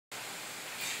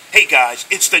Hey guys,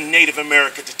 it's the Native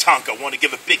American Tatanka. I want to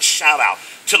give a big shout out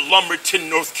to Lumberton,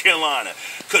 North Carolina,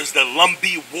 because the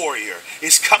Lumbee Warrior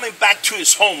is coming back to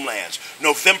his homelands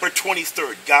November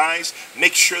 23rd. Guys,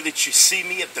 make sure that you see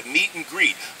me at the meet and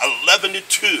greet, 11 to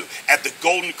 2 at the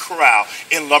Golden Corral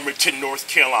in Lumberton, North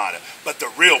Carolina. But the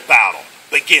real battle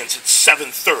begins at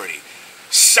 7:30.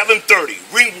 7:30,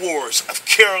 Ring Wars of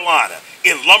Carolina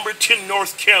in Lumberton,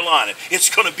 North Carolina. It's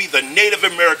going to be the Native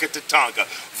American Tatanka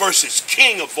versus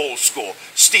King of Old School,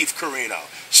 Steve Corino.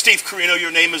 Steve Corino,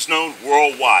 your name is known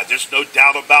worldwide. There's no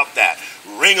doubt about that.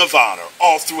 Ring of Honor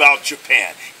all throughout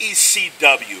Japan.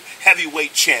 ECW,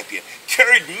 heavyweight champion.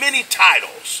 Carried many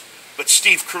titles. But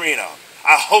Steve Corino,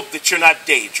 I hope that you're not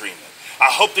daydreaming. I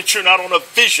hope that you're not on a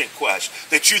vision quest,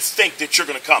 that you think that you're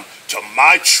going to come to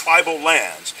my tribal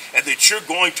lands and that you're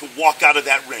going to walk out of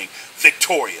that ring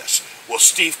victorious. Well,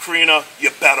 Steve Corino, you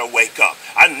better wake up.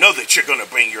 I know that you're going to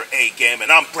bring your A game,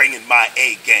 and I'm bringing my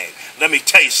A game. Let me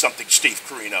tell you something, Steve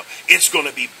Corino. It's going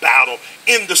to be battle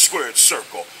in the squared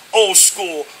circle. Old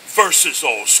school versus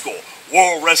old school.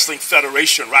 World Wrestling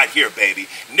Federation right here, baby.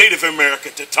 Native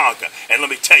American Tatanka. And let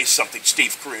me tell you something,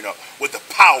 Steve Corino, with the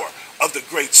power of the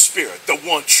Great Spirit, the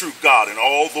one true God, and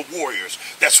all the warriors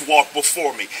that's walked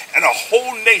before me, and a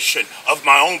whole nation of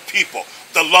my own people,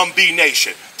 the Lumbee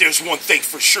Nation. There's one thing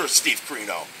for sure, Steve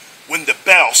Corino. When the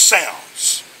bell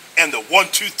sounds and the 1,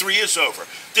 2, 3 is over,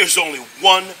 there's only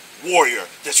one warrior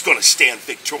that's going to stand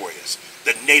victorious.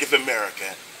 The Native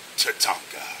American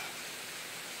Tatanka.